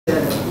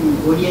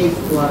ODI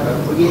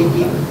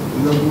team,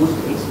 you are most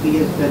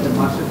experienced at the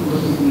master team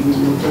of the team.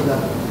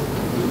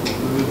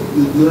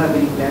 Do you have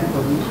any plan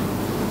for this?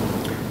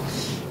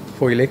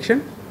 For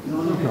election? No.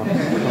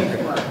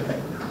 Okay.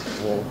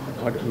 Oh,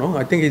 I don't know.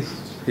 I think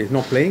he's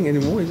not playing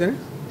anymore, isn't it?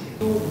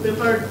 You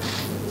prefer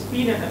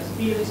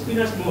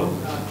spinners more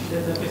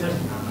than the pacers.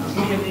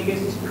 Spin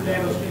against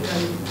player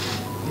Australia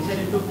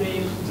decided to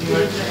play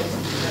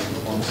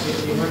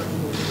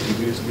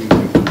Previously,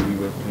 we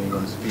were playing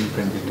on speed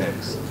 20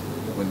 tags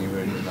when you were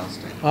in last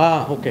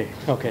time. Okay.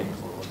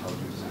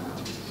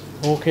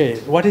 Okay,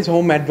 what is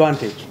home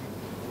advantage?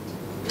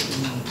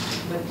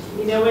 But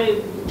in a way,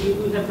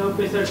 we have no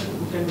pacers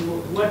who can do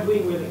what we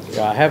will.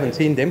 Yeah, I haven't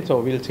seen them, so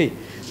we'll see.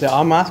 So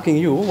I'm asking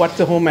you, what's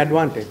the home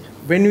advantage?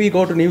 When we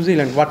go to New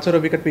Zealand, what sort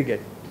of wicket we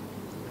get?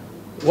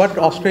 What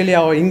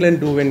Australia or England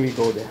do when we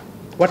go there?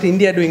 What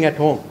India doing at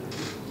home?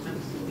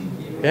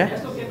 Yeah?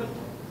 That's okay,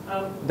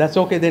 but That's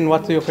okay, then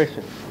what's your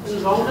question?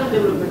 in long-term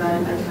development,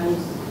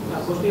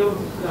 I'm posting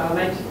out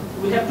like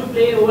we have to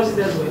play overseas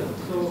as well.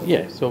 So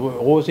Yes, so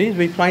overseas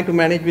we're trying to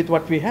manage with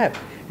what we have.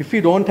 If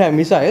you don't have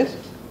missiles,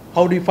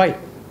 how do you fight?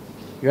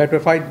 You have to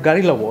fight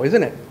guerrilla war,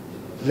 isn't it?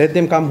 Let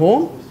them come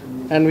home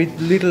and with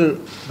little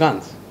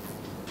guns.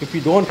 If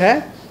you don't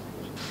have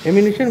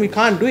ammunition, we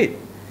can't do it.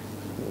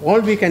 All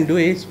we can do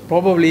is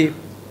probably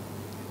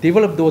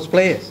develop those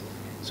players.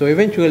 So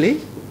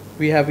eventually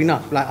we have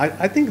enough. Like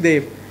I think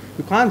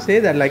you can't say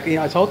that like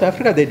in South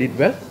Africa they did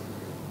well.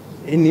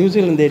 In New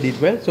Zealand they did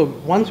well. So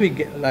once we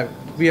get, like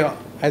we are,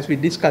 as we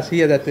discuss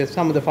here, that there's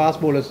some of the fast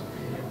bowlers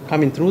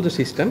coming through the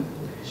system.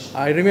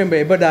 I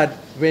remember Eberdad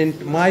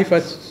went my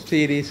first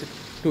series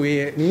to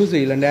New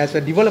Zealand as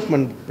a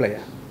development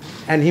player,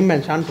 and him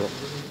and Shanto,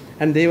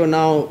 and they were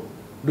now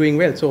doing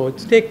well. So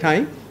it's take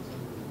time.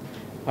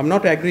 I'm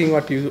not agreeing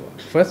what you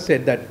first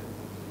said, that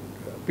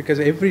because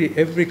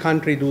every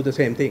country do the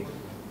same thing.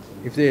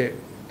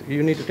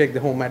 You need to take the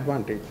home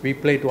advantage. We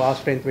play to our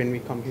strength when we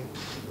come here.